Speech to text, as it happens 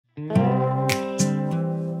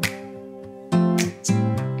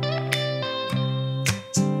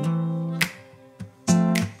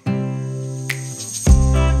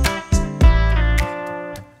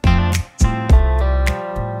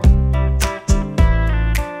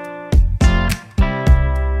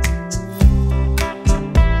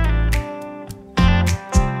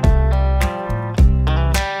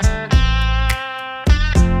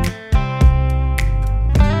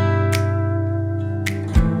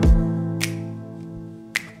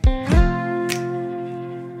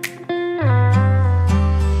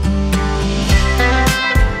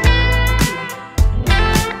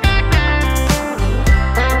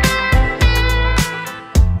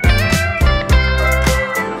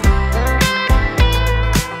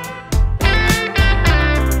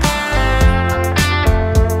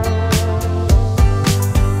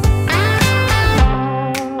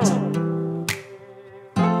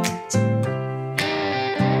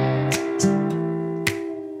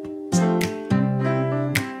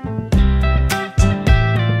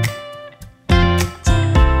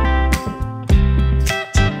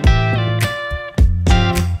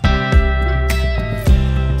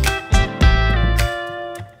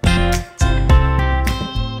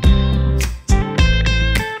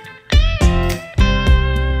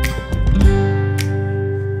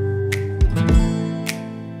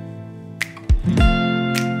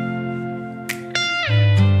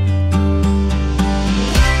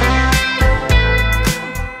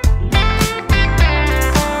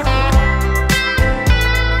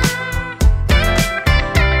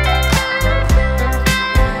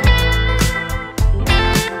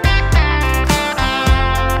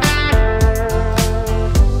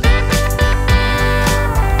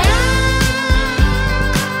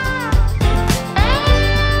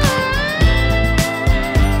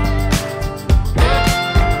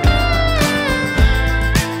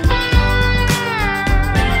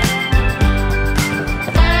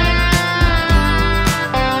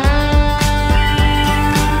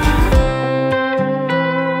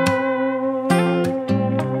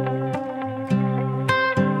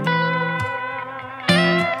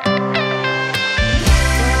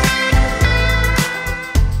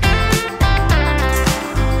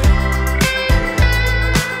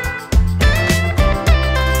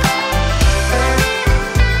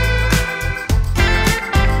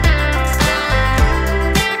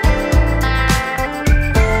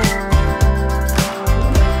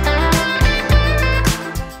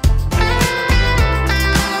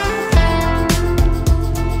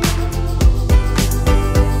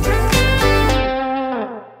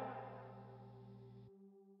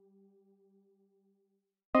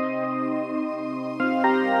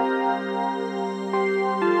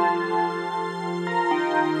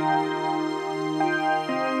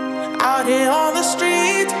Out here on the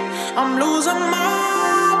street, I'm losing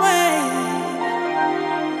my way.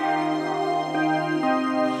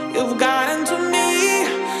 You've gotten to me,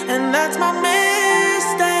 and that's my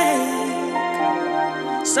mistake.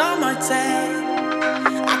 Some might say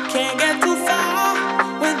I can't get too far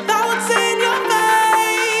without seeing your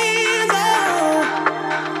face. Oh,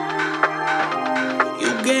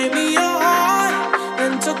 you gave me your heart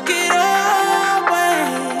and took it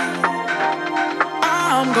away.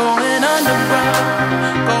 I'm going underground,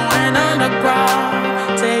 going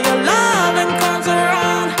underground. Say your loving comes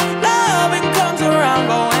around, loving comes around.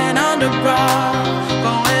 Going underground,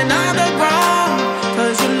 going underground.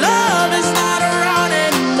 'Cause your love is not around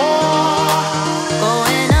anymore.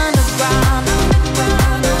 Going underground,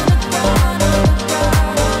 underground, underground,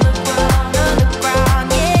 underground, underground,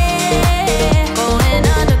 yeah. Going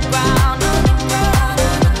underground, underground,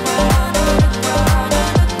 underground,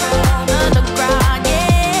 underground, underground,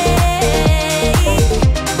 yeah.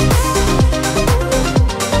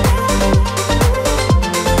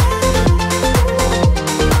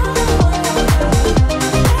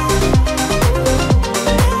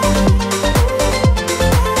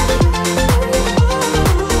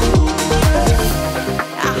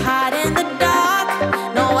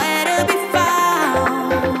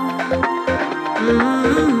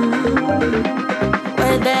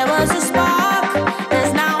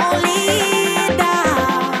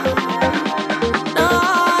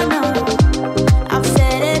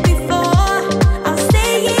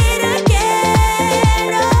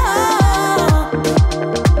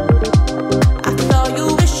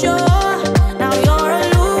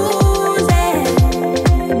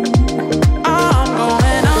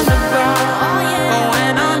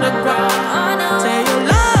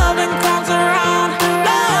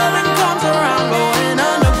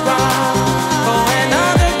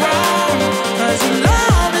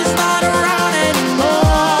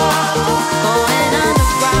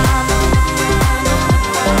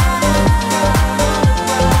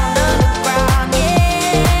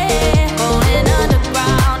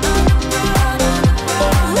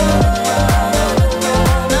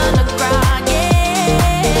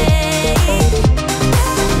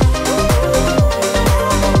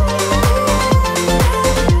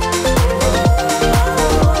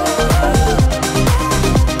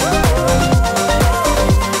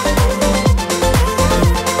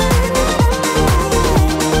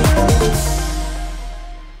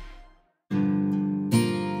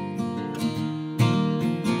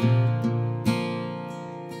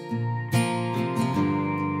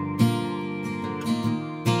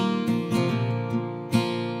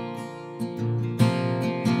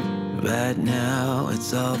 Right now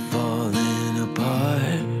it's all falling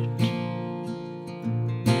apart.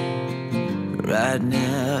 Right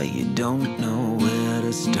now you don't know where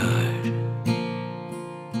to start.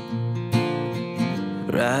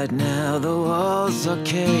 Right now the walls are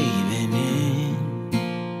caving in.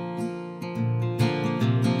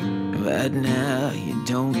 Right now you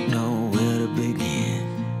don't know where to begin.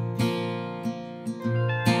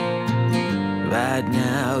 Right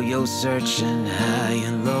now you're searching high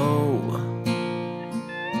and low.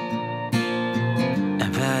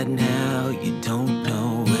 And right now you don't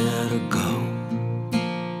know where to go.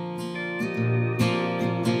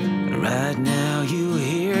 Right now you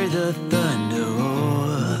hear the thunder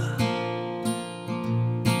roar.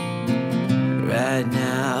 Right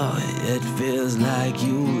now it feels like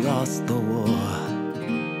you lost the war.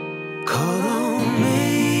 Call on me,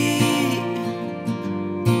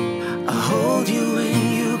 I'll hold you when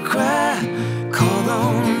you cry. Call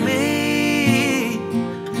on me,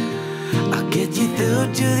 I'll get you through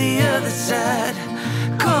to the other side.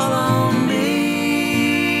 Call on me,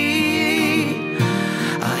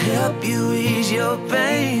 I'll help you ease your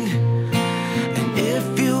pain. And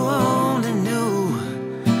if you only knew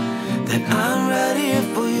that I'm right here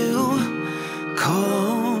for you,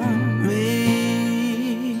 call on me.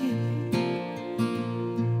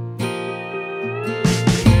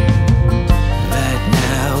 Right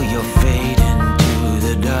now you're fading to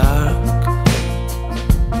the dark.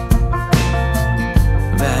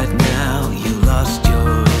 Right now you lost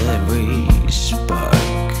your every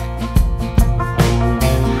spark.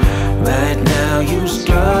 Right now you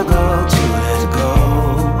struggle to let go.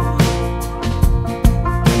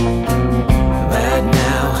 Right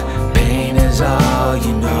now pain is all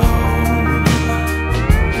you know.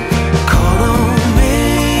 Call on me,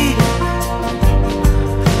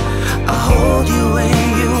 I'll hold you when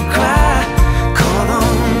you cry. Call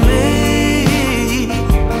on me,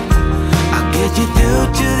 I'll get you through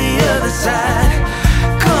to the other side.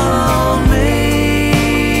 Call on me,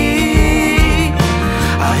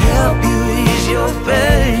 I'll help you ease your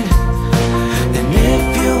pain.